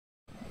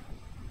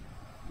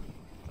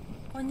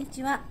こんに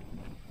ちは。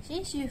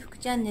信州福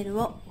チャンネル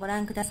をご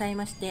覧ください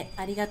まして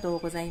ありがとう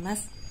ございま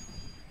す。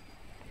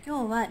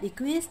今日はリ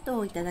クエスト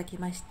をいただき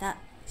ました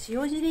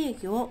塩尻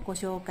駅をご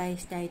紹介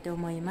したいと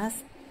思いま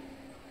す。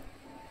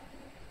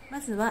ま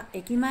ずは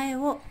駅前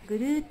をぐ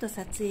るーっと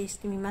撮影し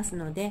てみます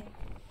ので、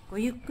ご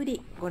ゆっく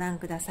りご覧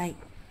ください。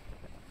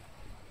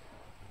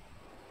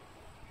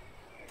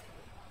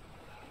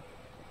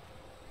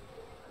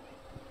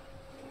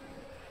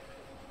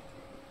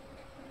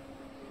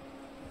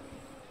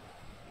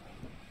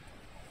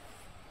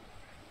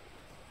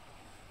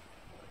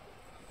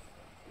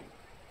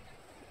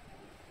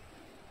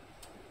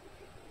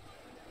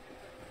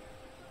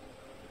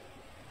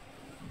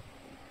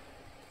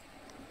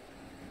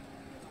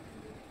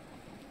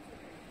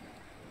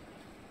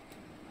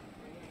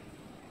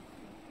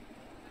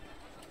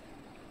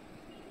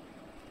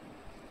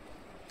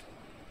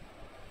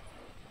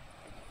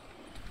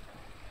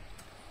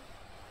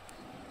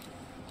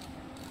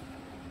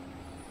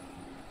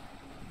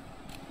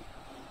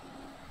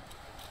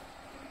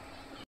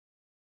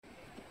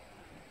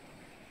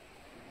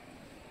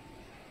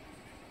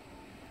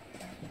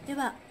で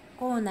は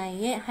構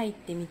内へ入っ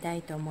てみた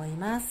いと思い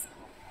ます。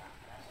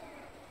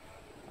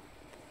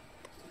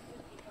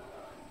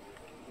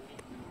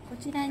こ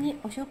ちらに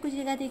お食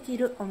事ができ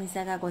るお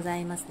店がござ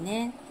います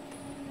ね。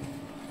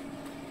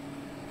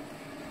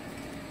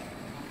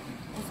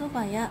お蕎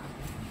麦や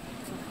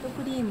ソフ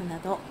トクリームな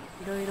ど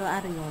いろいろあ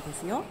るようで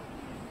すよ。こ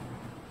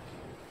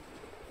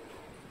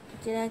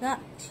ちらが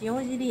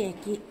塩尻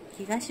駅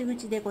東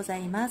口でござ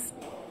います。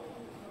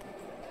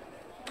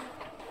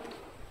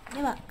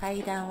では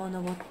階段を上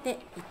って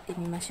行って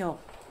みましょう。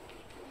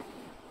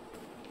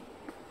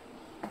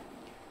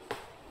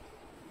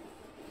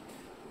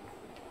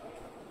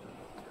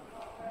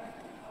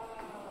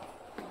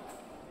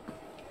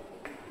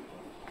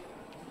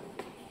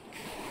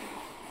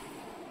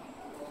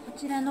こ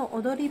ちらの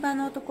踊り場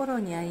のところ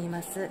にあり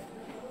ます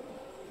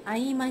合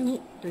間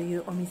にとい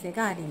うお店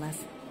がありま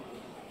す。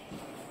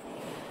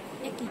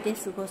駅で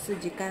過ごす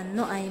時間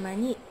の合間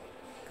に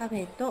カフ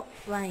ェと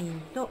ワイ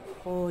ンと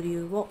交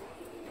流を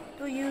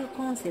という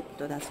コンセプ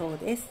トだそう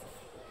です。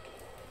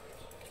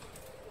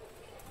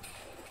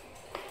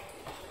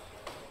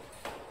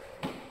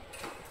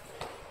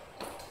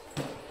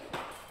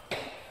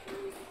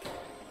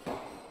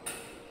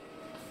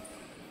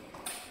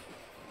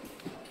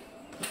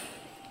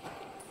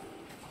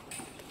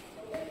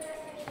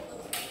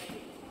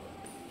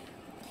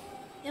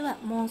では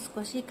もう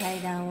少し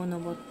階段を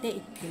上って行っ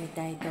てみ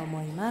たいと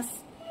思いま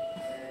す。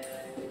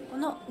こ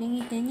の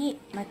右手に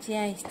待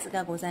合室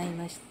がござい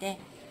まして、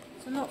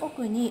その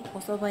奥にお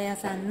蕎麦屋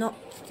さんの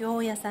桔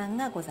梗屋さん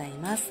がござい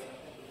ます。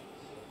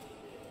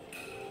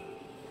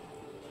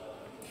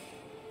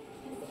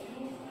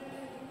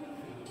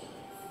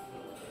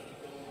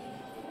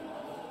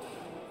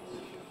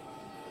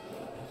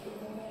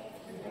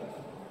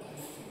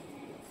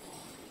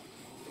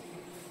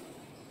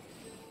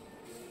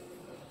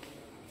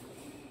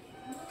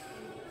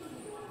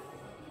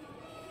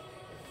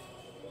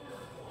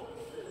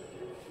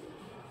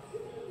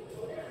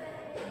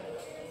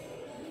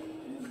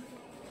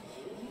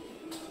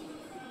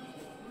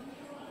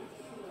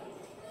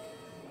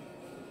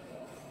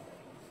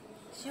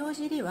塩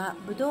尻は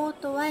ぶどう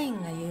とワイ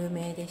ンが有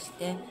名でし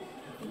て、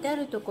至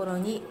る所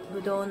に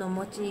ぶどうの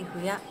モチー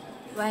フや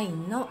ワイ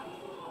ンの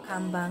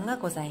看板が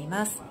ござい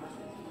ます。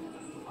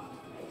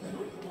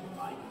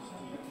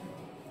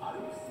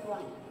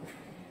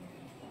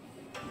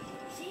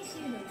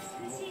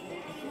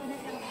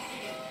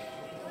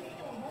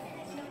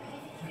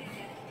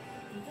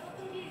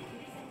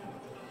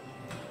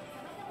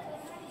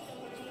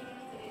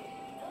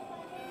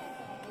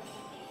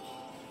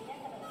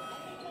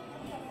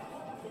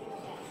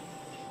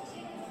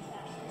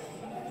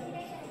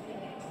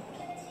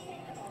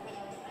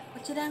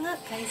こちらが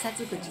改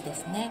札口で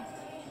すね。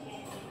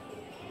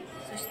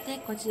そして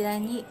こちら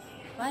に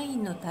ワイ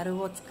ンの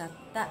樽を使っ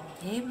た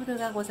テーブル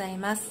がござい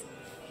ます。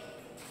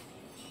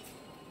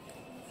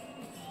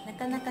な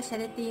かなか洒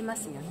落ていま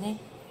すよね。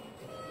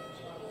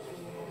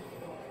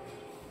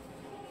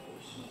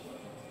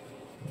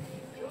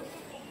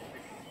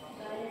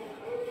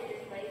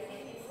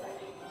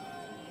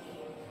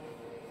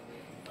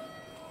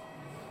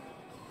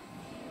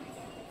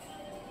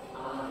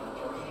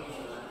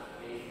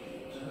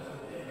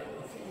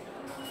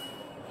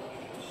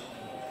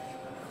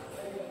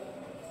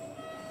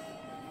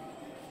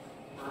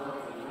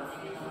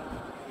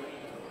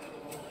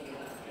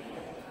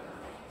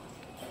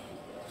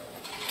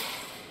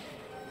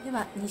で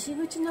は西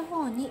口の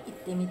方に行っ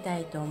てみた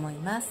いと思い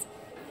ます。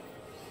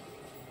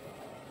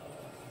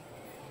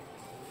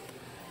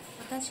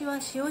私は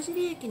塩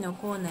尻駅の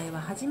構内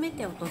は初め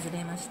て訪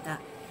れました。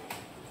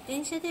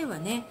電車では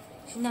ね、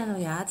信濃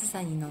やあず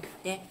さに乗っ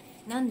て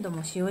何度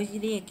も塩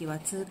尻駅は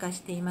通過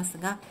しています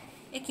が、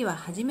駅は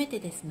初めて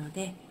ですの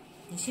で、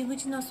西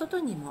口の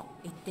外にも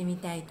行ってみ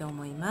たいと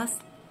思います。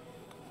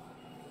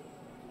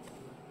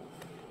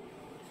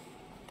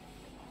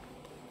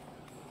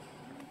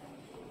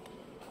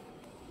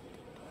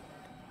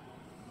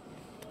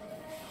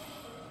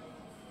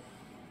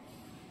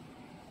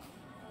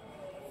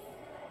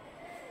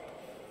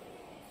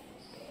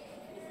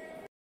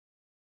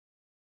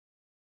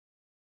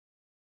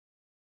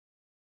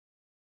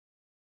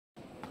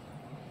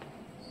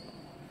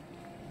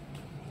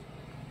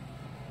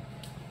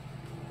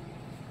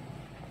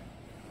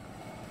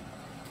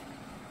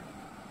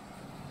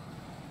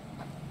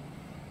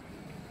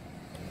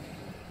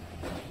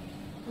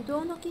ど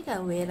うの木が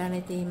植えら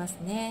れています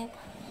ね。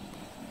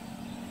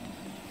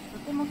と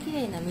ても綺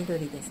麗な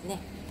緑ですね。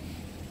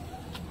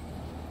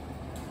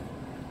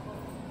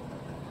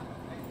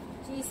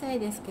小さい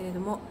ですけれ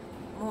ども、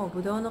もう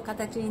ぶどうの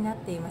形になっ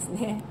ています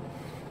ね。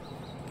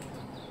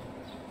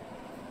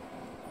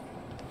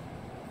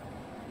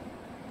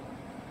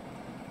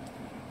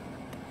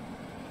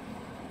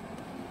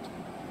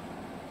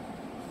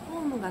ホー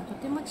ムがと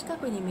ても近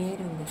くに見え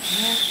るんで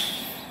すね。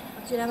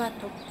こちらは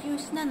特急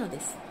しなので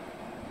す。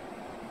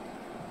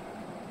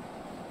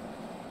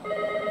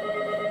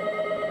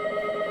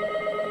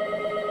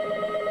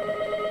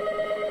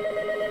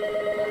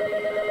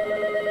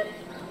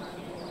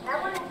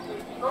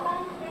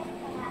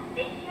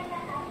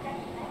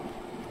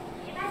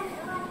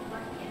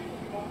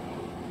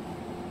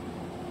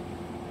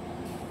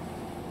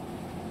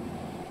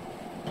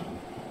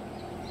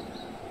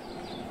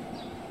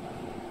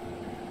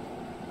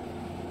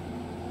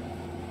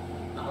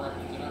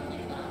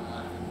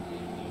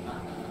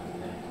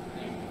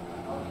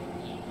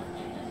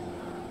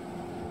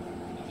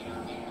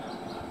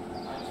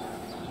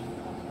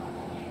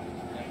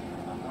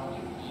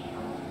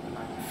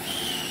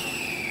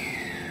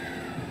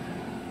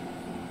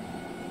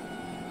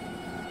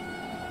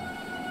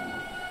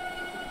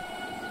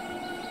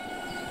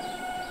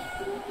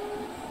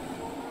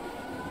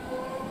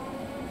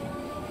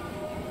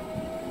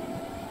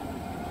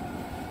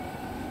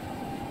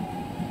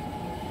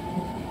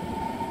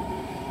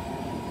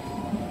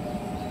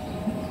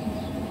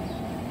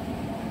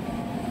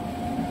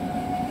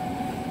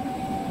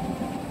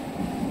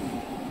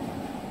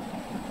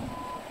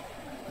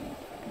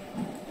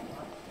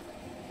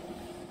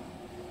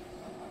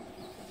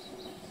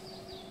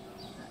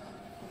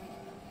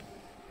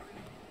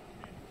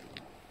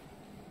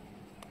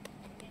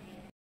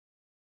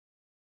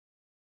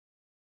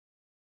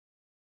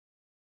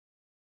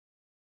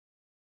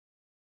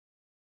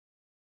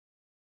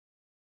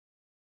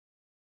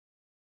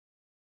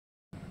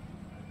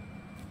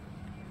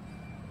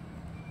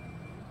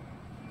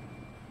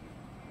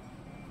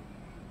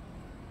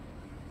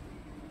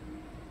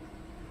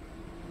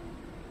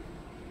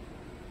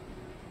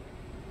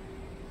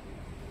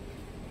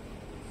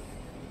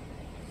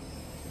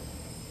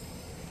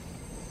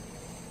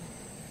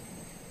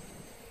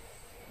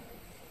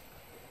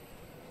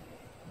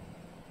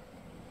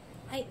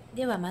はい、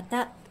ではま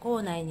た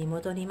校内に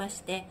戻りま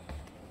して、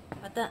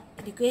また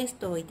リクエス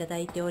トをいただ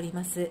いており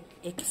ます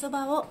駅そ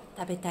ばを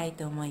食べたい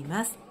と思い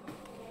ます。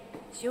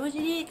塩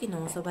尻駅の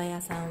お蕎麦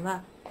屋さん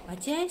は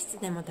待合室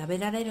でも食べ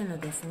られるの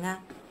です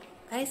が、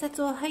改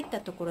札を入った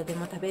ところで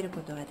も食べる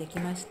ことができ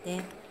まして、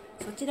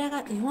そちら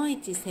が日本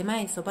一狭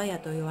い蕎麦屋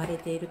と言われ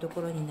ていると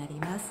ころになり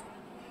ます。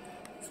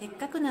せっ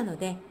かくなの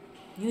で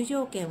入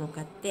場券を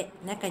買って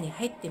中に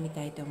入ってみ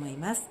たいと思い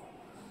ます。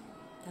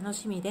楽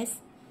しみで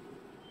す。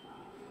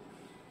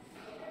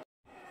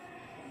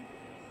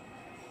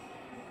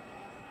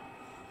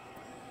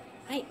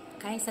はい、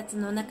改札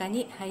の中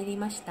に入り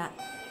ました。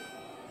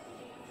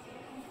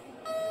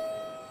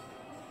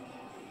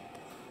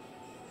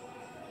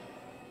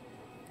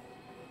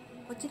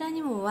こちら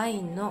にもワ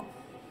インの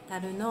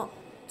樽の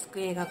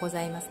机がご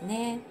ざいます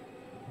ね。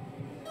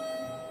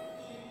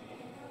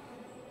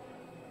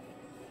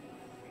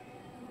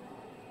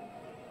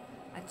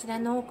あちら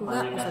の奥がお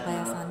蕎麦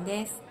屋さん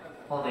です。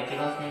本1号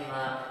線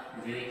は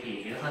11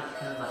時18分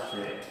発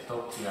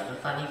特急あ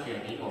ずさ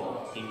22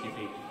号新宿駅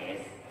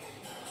です。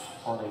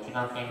本1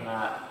番線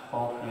は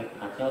甲府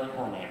八王子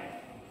方面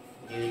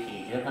11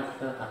時18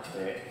分発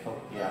特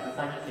急あず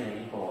さ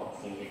22号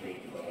新宿駅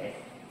で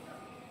す。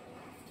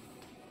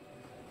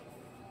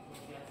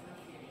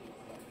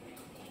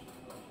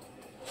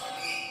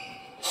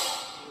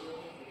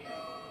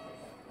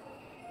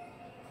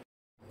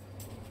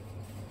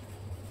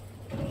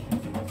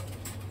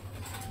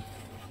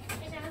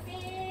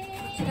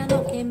こちら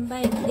の券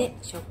売機で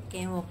食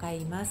券を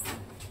買います。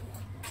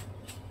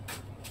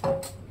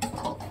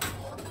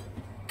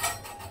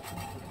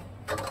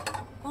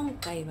今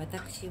回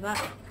私は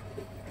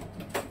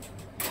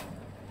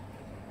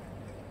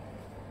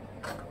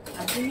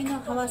安曇野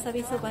葉わさ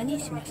びそばに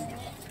しまし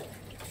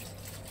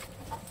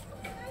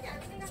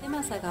た。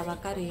狭さがわ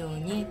かるよう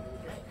に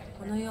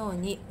このよう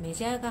にメ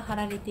ジャーが貼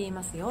られてい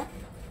ますよ。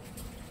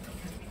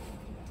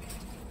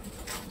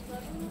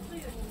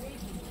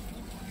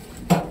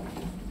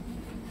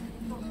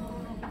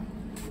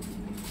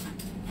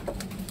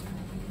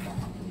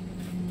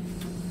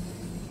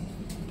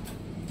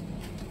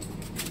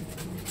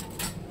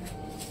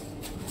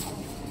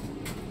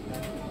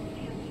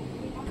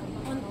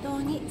本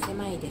当に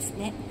狭いです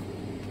ね。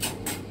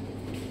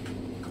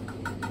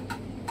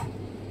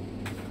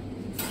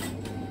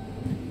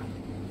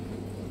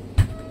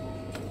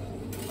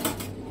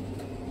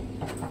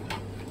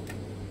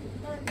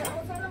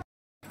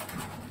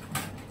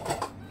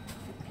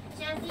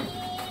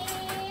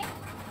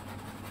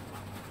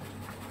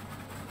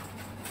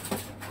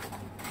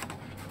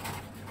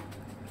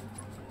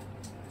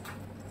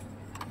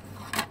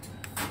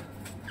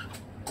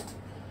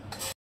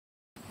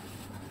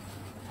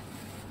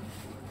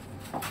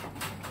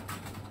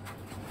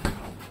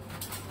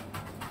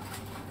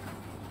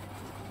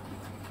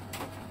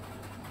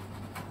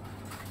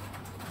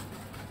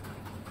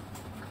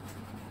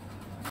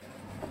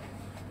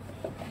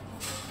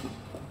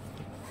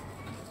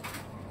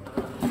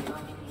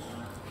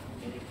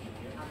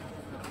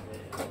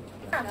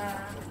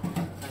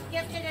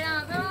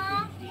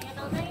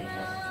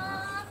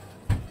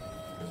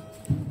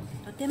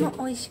ても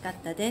美味しかっ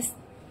たです。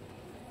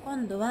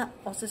今度は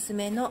おすす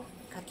めの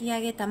かき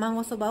揚げ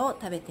卵そばを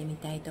食べてみ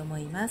たいと思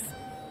います。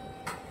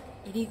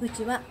入り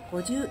口は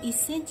51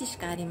センチし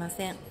かありま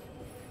せん。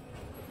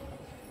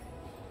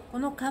こ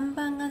の看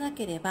板がな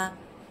ければ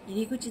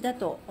入り口だ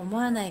と思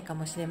わないか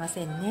もしれま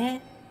せん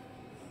ね。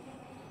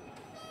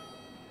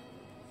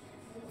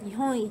日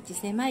本一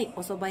狭い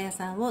お蕎麦屋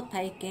さんを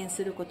体験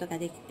することが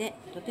できて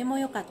とても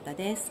良かった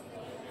です。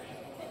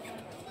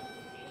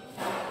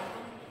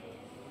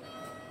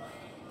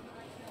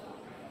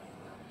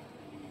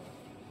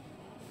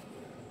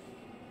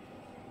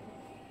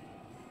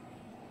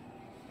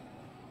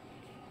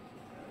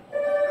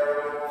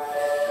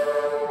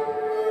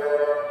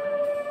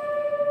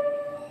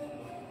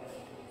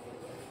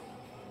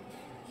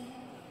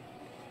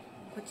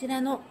こちら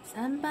の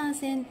3番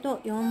線と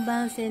4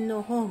番線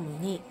のホーム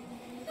に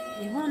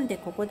日本で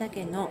ここだ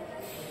けの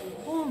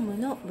ホーム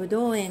のぶ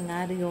どう園が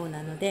あるよう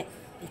なので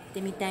行っ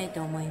てみたい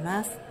と思い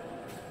ます。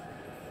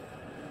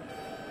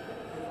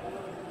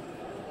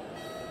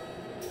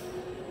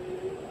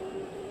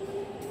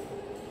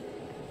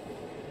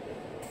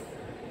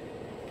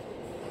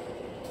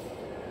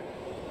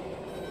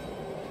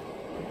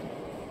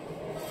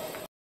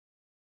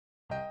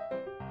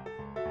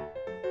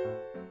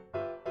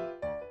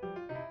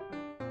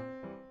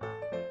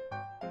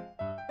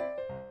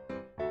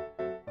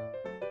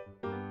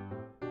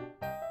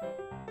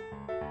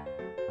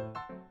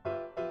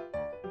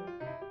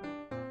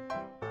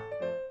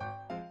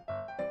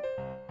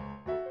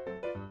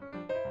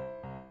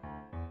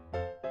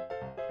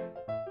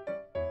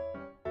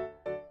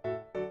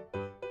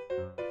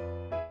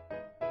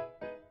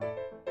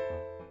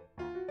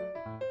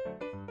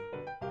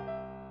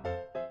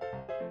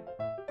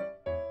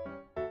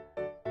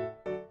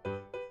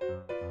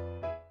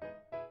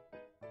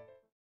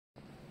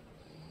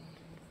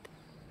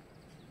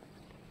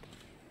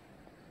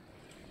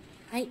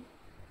はい、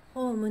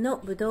ホームの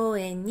ぶどう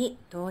園に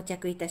到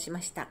着いたしま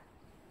した。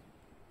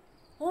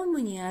ホー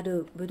ムにあ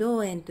るぶど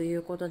う園とい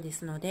うことで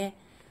すので、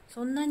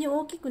そんなに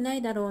大きくな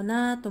いだろう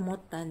なと思っ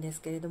たんです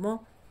けれど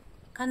も、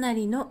かな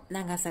りの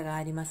長さが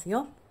あります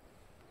よ。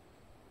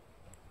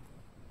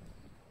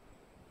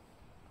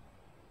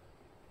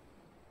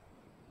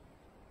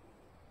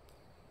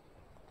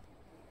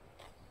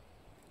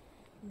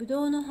ぶ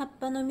どうの葉っ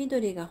ぱの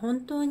緑が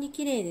本当に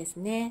綺麗です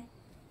ね。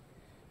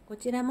こ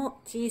ちらも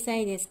小さ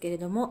いですけれ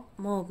ども、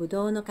もうぶ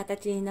どうの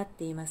形になっ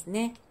ています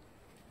ね。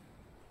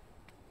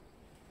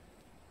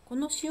こ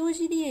の塩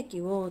尻駅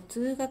を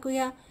通学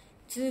や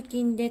通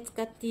勤で使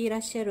っていら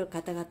っしゃる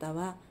方々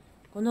は、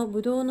この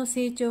ぶどうの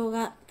成長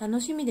が楽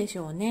しみでし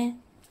ょうね。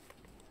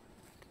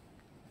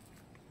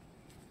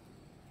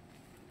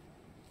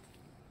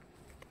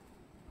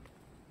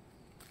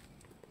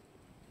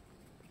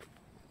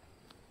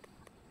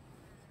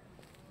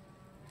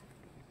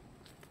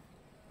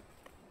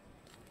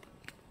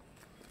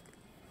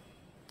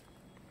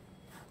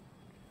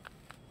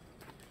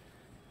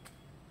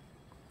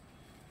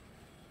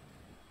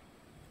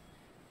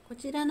こ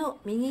ちらの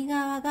右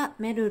側が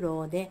メル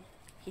ローで、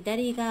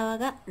左側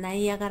がナ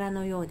イアガラ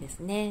のようです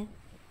ね。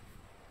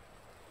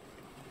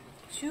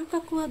収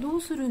穫はど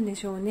うするんで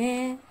しょう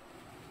ね。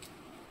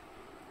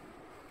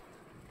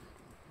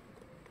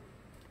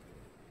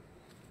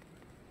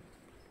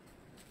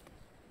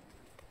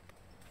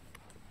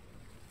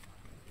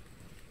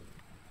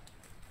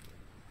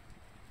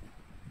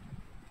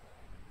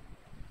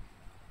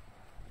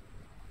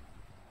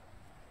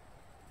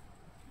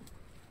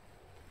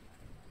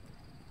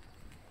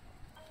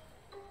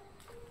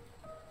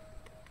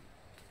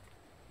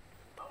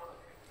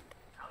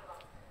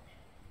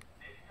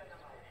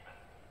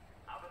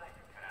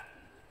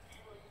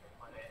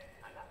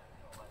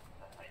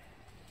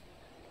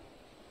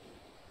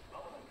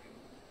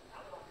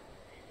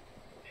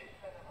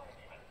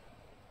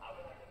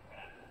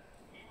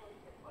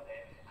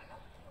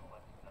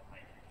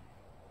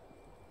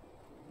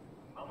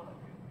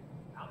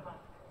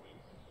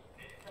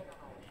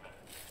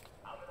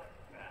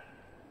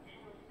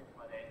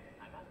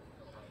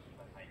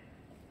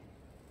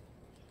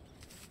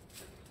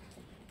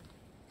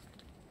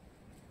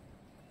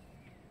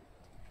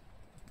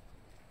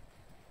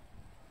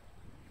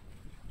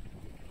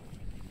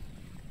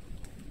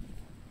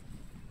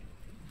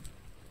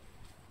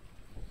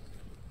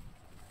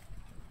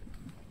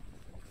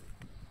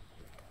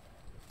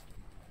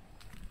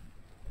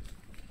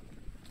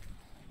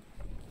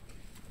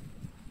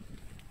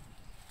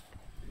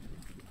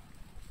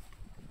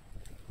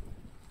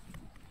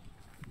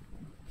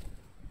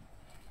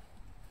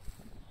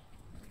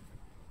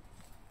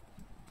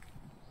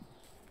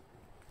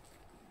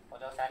ご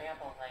乗車ありが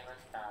とうございま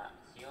した。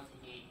塩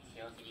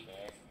尻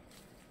です。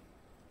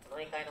お乗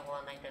り換えのご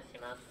案内いたし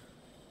ます。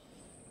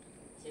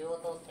中央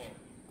当線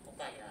岡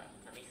谷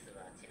上諏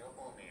訪茅野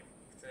方面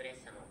普通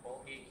列車の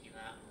甲府行き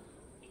は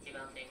1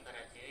番線か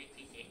ら11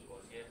時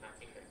58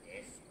分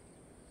です。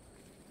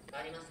変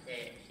わりまし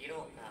て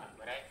広岡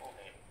村井方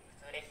面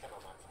普通列車の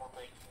松本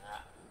行き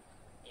が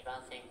2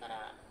番線か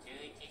ら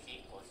11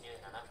時57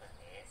分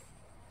です。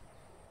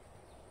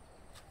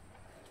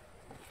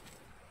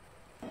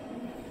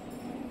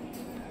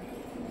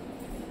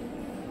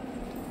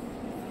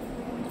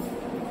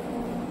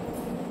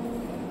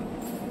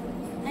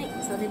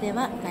で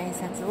は改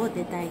札を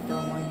出たいと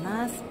思い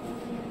ます。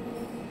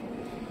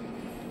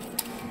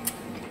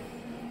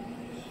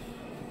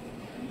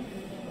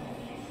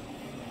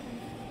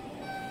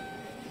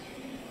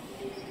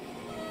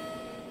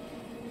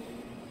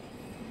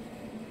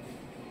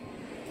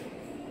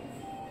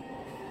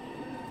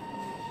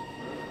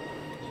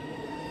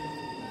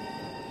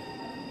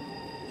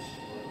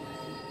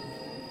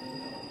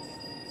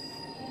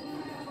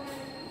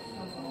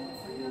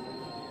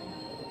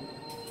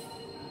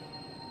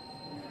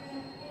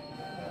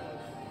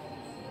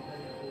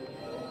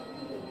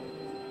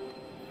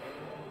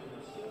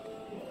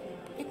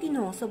駅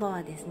のお蕎麦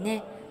はです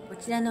ね、こ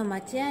ちらの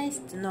待合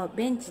室の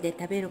ベンチで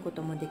食べるこ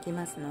ともでき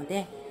ますの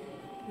で、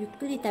ゆっ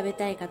くり食べ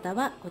たい方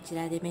はこち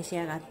らで召し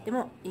上がって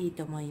もいい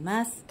と思い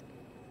ます。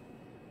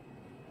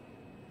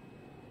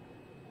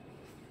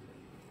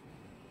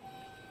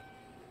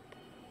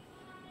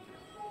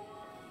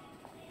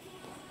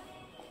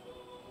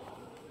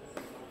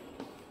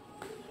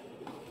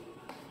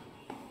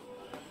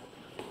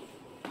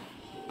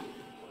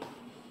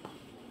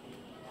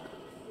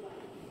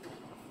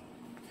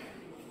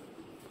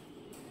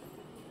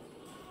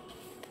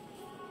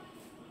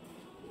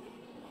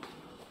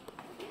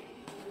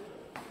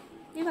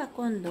では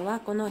今度は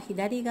この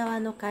左側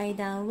の階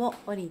段を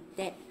降り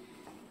て、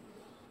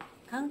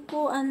観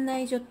光案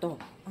内所と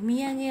お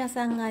土産屋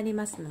さんがあり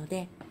ますの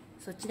で、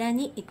そちら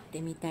に行っ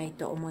てみたい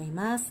と思い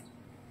ます。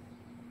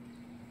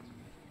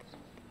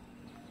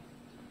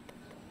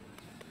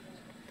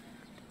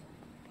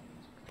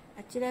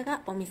あちら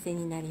がお店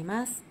になり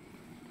ます。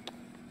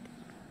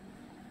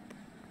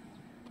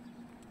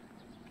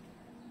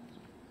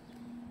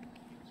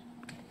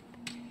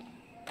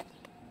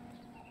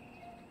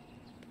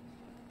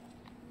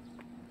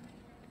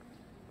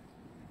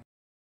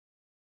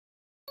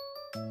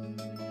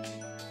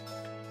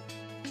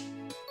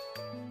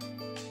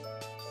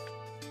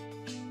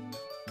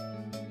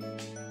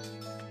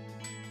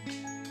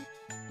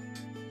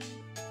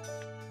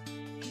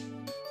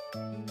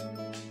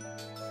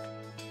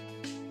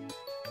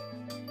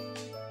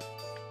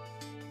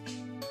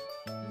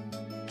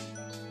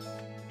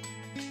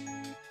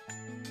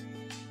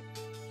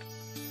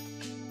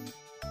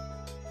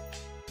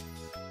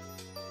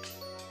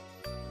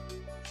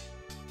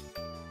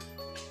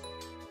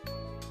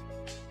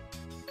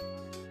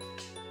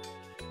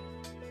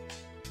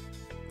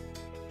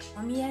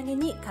お土産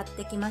に買っ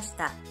てきまし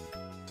た。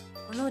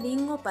このり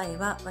んごパイ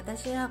は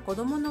私が子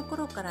供の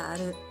頃からあ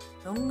る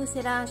ロング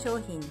セラー商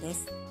品で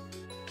す。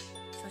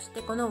そし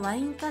てこのワ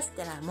インカス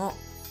テラも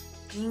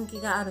人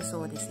気がある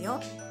そうですよ。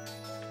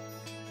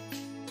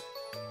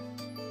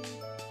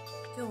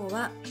今日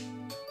は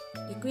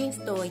リクエ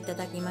ストをいた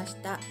だきまし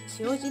た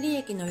塩尻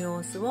駅の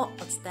様子をお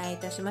伝えい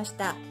たしまし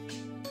た。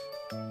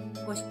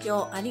ご視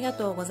聴ありが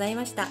とうござい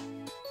ました。